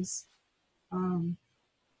these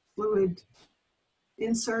fluid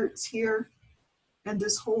inserts here. And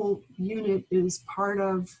this whole unit is part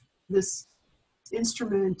of this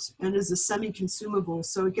instrument and is a semi-consumable.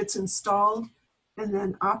 So it gets installed and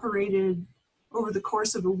then operated over the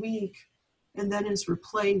course of a week and then is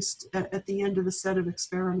replaced at the end of a set of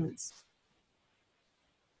experiments.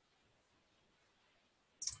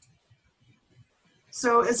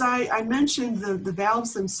 So as I mentioned, the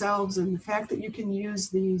valves themselves and the fact that you can use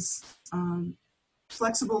these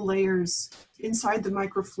flexible layers inside the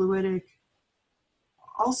microfluidic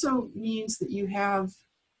also means that you have,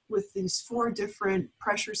 with these 4 different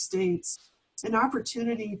pressure states, an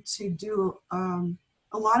opportunity to do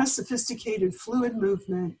a lot of sophisticated fluid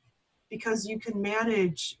movement because you can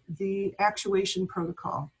manage the actuation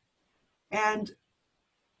protocol. And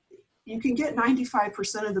you can get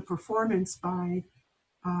 95% of the performance by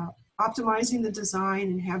optimizing the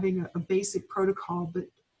design and having a basic protocol. But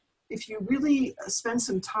if you really spend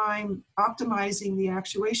some time optimizing the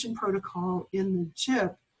actuation protocol in the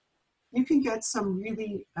chip, you can get some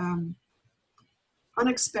really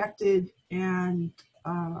unexpected and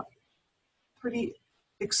pretty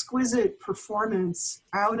exquisite performance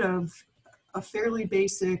out of a fairly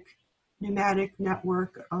basic pneumatic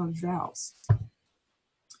network of valves.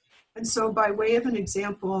 And so by way of an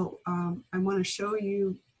example, I want to show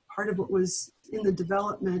you part of what was in the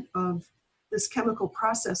development of this chemical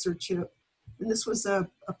processor chip. And this was a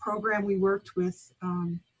program we worked with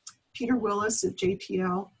Peter Willis at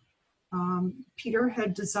JPL. Peter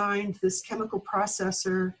had designed this chemical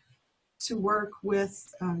processor to work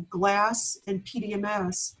with glass and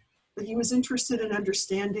PDMS, but he was interested in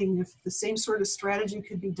understanding if the same sort of strategy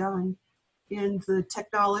could be done in the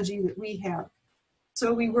technology that we have.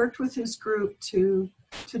 So we worked with his group to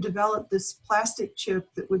develop this plastic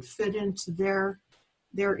chip that would fit into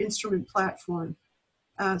their instrument platform.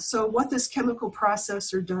 So what this chemical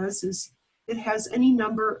processor does is it has any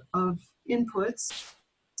number of inputs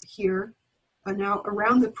here. Now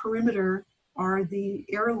around the perimeter are the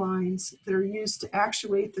air lines that are used to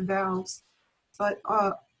actuate the valves. But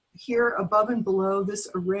here above and below this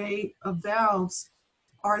array of valves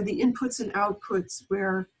are the inputs and outputs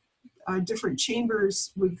where different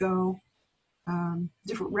chambers would go,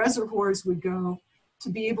 different reservoirs would go to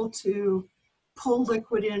be able to pull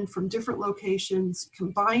liquid in from different locations,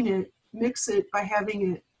 combine it, mix it by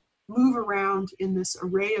having it move around in this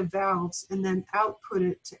array of valves, and then output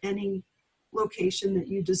it to any location that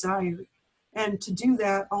you desire. And to do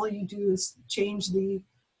that, all you do is change the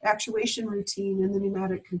actuation routine in the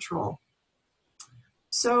pneumatic control.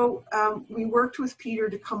 So we worked with Peter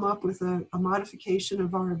to come up with a modification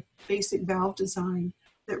of our basic valve design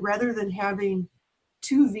that rather than having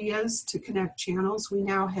 2 vias to connect channels, we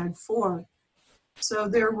now had 4. So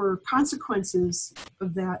there were consequences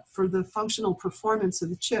of that for the functional performance of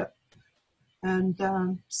the chip.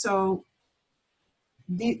 And so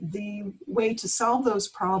the way to solve those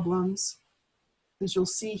problems as you'll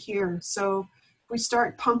see here. So if we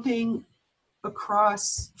start pumping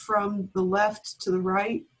across from the left to the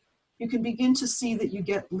right, you can begin to see that you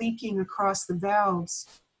get leaking across the valves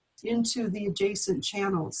into the adjacent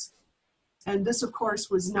channels. And this, of course,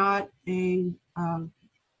 was not a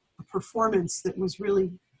performance that was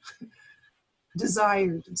really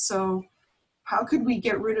desired. So how could we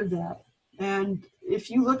get rid of that? And if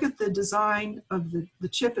you look at the design of the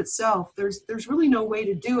chip itself, there's really no way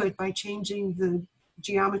to do it by changing the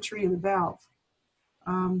geometry of the valve.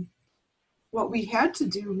 What we had to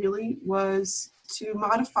do really was to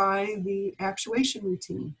modify the actuation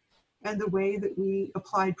routine, and the way that we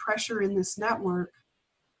applied pressure in this network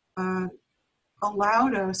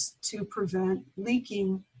allowed us to prevent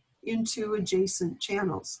leaking into adjacent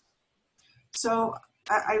channels. So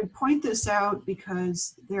I point this out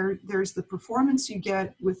because there's the performance you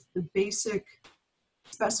get with the basic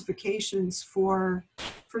specifications for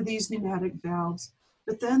these pneumatic valves,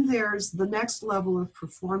 but then there's the next level of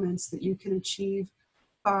performance that you can achieve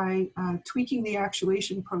by tweaking the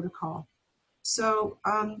actuation protocol. So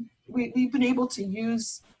we've been able to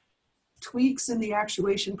use tweaks in the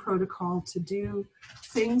actuation protocol to do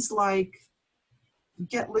things like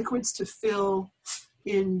get liquids to fill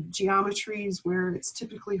in geometries where it's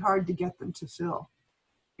typically hard to get them to fill,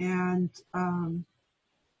 and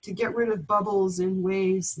to get rid of bubbles in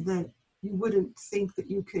ways that you wouldn't think that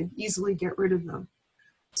you could easily get rid of them.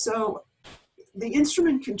 So the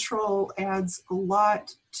instrument control adds a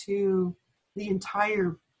lot to the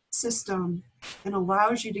entire system and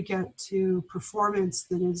allows you to get to performance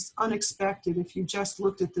that is unexpected if you just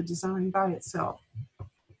looked at the design by itself.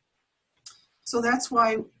 So that's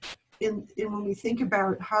why when we think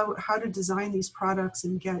about how to design these products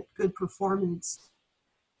and get good performance,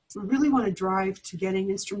 we really want to drive to getting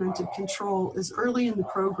instrumented control as early in the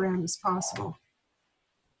program as possible.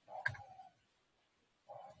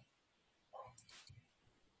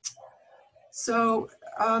 So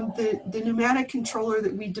the pneumatic controller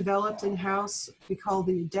that we developed in-house, we call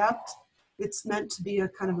the Adept. It's meant to be a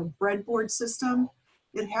kind of a breadboard system.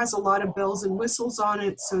 It has a lot of bells and whistles on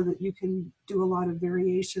it so that you can do a lot of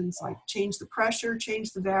variations, like change the pressure,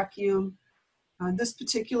 change the vacuum. This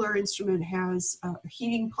particular instrument has a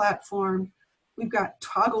heating platform. We've got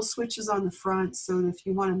toggle switches on the front, so that if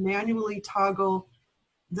you want to manually toggle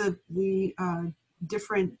the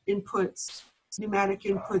different inputs, pneumatic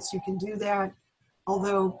inputs, you can do that.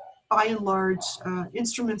 Although by and large,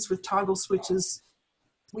 instruments with toggle switches,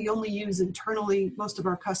 we only use internally. Most of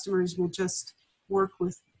our customers will just work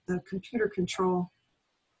with the computer control.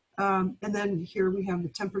 And then here we have the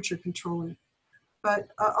temperature controller. But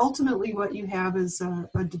ultimately what you have is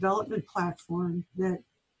a development platform that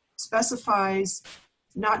specifies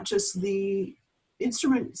not just the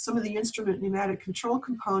instrument, some of the instrument pneumatic control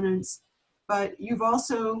components, but you've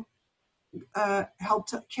also helped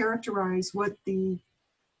to characterize what the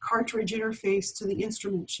cartridge interface to the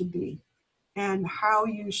instrument should be, and how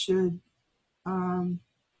you should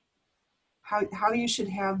how you should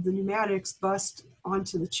have the pneumatics bust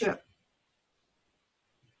onto the chip.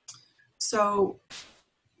 So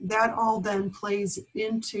that all then plays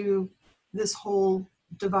into this whole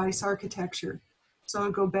device architecture. So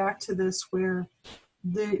I'll go back to this where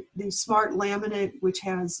the smart laminate, which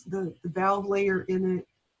has the valve layer in it,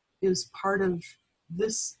 is part of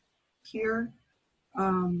this here.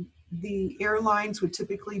 The air lines would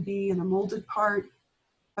typically be in a molded part.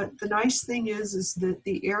 But the nice thing is that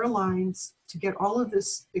the air lines, to get all of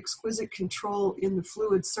this exquisite control in the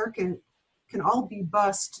fluid circuit, can all be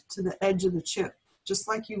bussed to the edge of the chip, just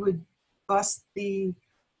like you would bus the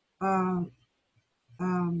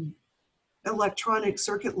electronic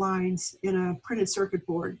circuit lines in a printed circuit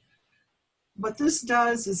board. What this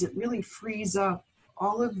does is it really frees up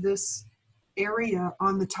all of this area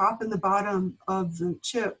on the top and the bottom of the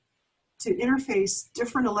chip to interface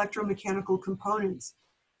different electromechanical components,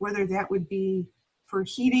 whether that would be for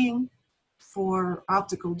heating, for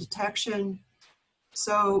optical detection.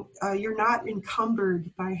 So you're not encumbered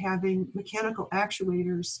by having mechanical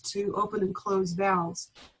actuators to open and close valves.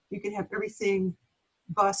 You can have everything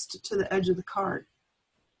bust to the edge of the cart.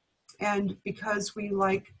 And because we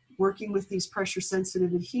like working with these pressure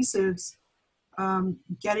sensitive adhesives,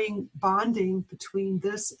 getting bonding between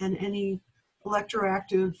this and any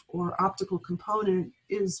electroactive or optical component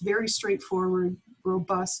is very straightforward,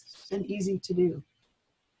 robust, and easy to do.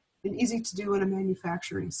 And easy to do in a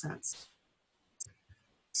manufacturing sense.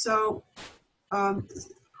 So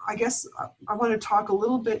I guess I want to talk a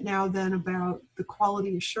little bit now then about the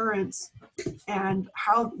quality assurance and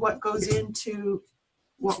what goes into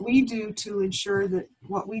what we do to ensure that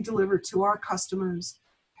what we deliver to our customers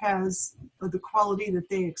has the quality that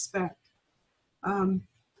they expect.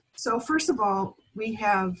 So first of all, we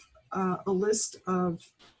have a list of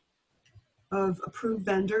approved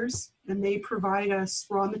vendors, and they provide us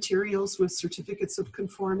raw materials with certificates of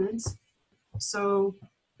conformance. So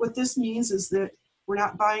what this means is that we're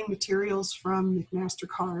not buying materials from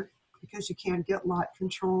McMaster-Carr because you can't get lot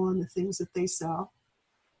control on the things that they sell.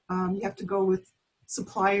 You have to go with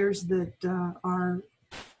suppliers that are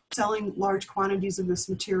selling large quantities of this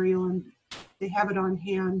material, and they have it on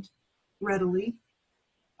hand readily.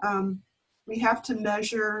 We have to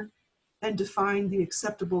measure and define the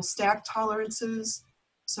acceptable stack tolerances.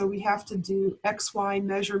 So we have to do XY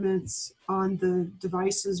measurements on the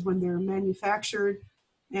devices when they're manufactured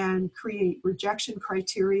and create rejection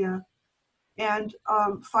criteria. And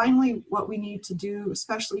finally, what we need to do,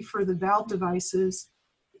 especially for the valve devices,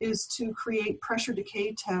 is to create pressure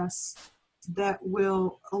decay tests that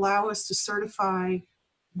will allow us to certify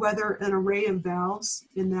whether an array of valves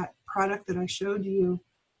in that product that I showed you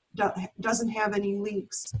doesn't have any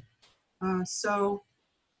leaks. So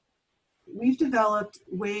we've developed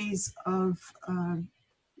ways of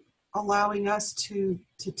allowing us to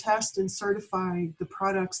test and certify the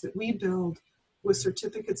products that we build with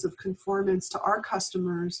certificates of conformance to our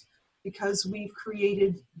customers, because we've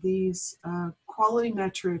created these quality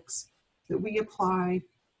metrics that we apply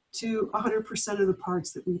to 100% of the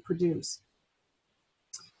parts that we produce.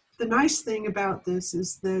 The nice thing about this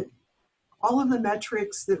is that all of the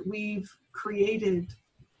metrics that we've created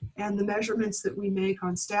and the measurements that we make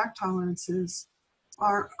on stack tolerances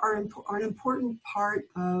are an important part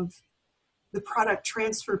of the product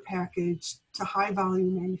transfer package to high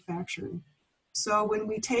volume manufacturing. So when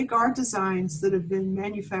we take our designs that have been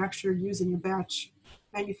manufactured using a batch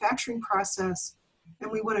manufacturing process,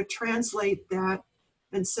 and we want to translate that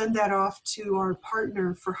and send that off to our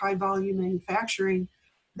partner for high volume manufacturing,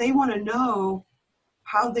 they want to know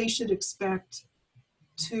how they should expect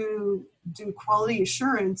to do quality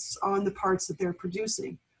assurance on the parts that they're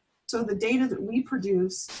producing. So the data that we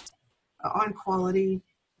produce on quality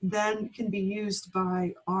then can be used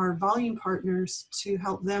by our volume partners to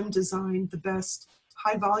help them design the best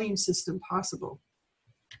high volume system possible.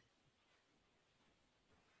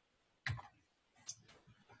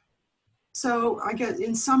 So I guess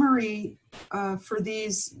in summary, for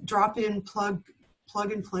these drop-in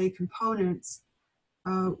plug-and-play components,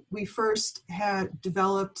 we first had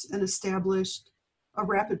developed and established a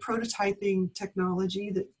rapid prototyping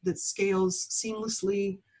technology that scales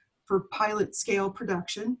seamlessly for pilot scale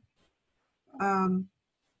production.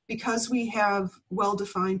 Because we have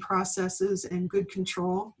well-defined processes and good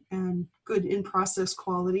control and good in-process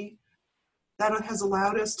quality, that has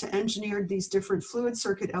allowed us to engineer these different fluid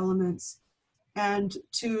circuit elements and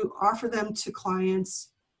to offer them to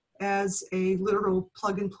clients as a literal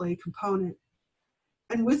plug-and-play component.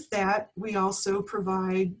 And with that, we also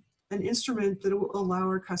provide an instrument that will allow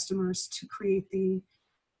our customers to create the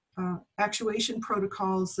actuation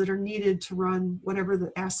protocols that are needed to run whatever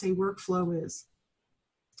the assay workflow is.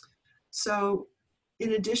 So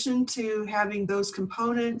in addition to having those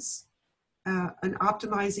components and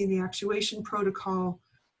optimizing the actuation protocol,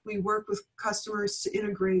 we work with customers to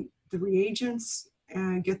integrate the reagents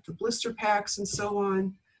and get the blister packs and so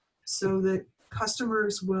on, so that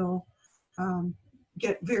customers will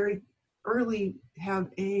get very early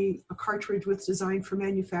have a cartridge with design for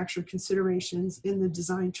manufacturer considerations in the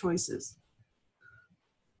design choices.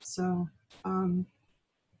 So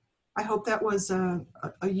I hope that was a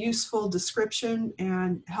useful description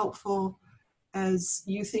and helpful as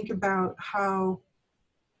you think about how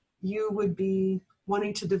you would be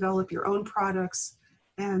wanting to develop your own products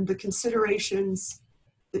and the considerations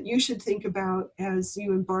that you should think about as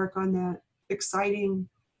you embark on that exciting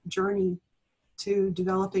journey to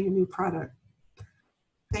developing a new product.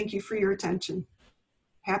 Thank you for your attention.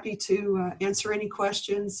 Happy to answer any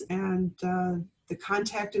questions, and the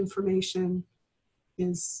contact information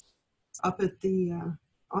is up at the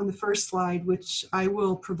on the first slide, which I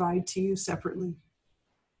will provide to you separately.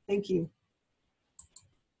 Thank you.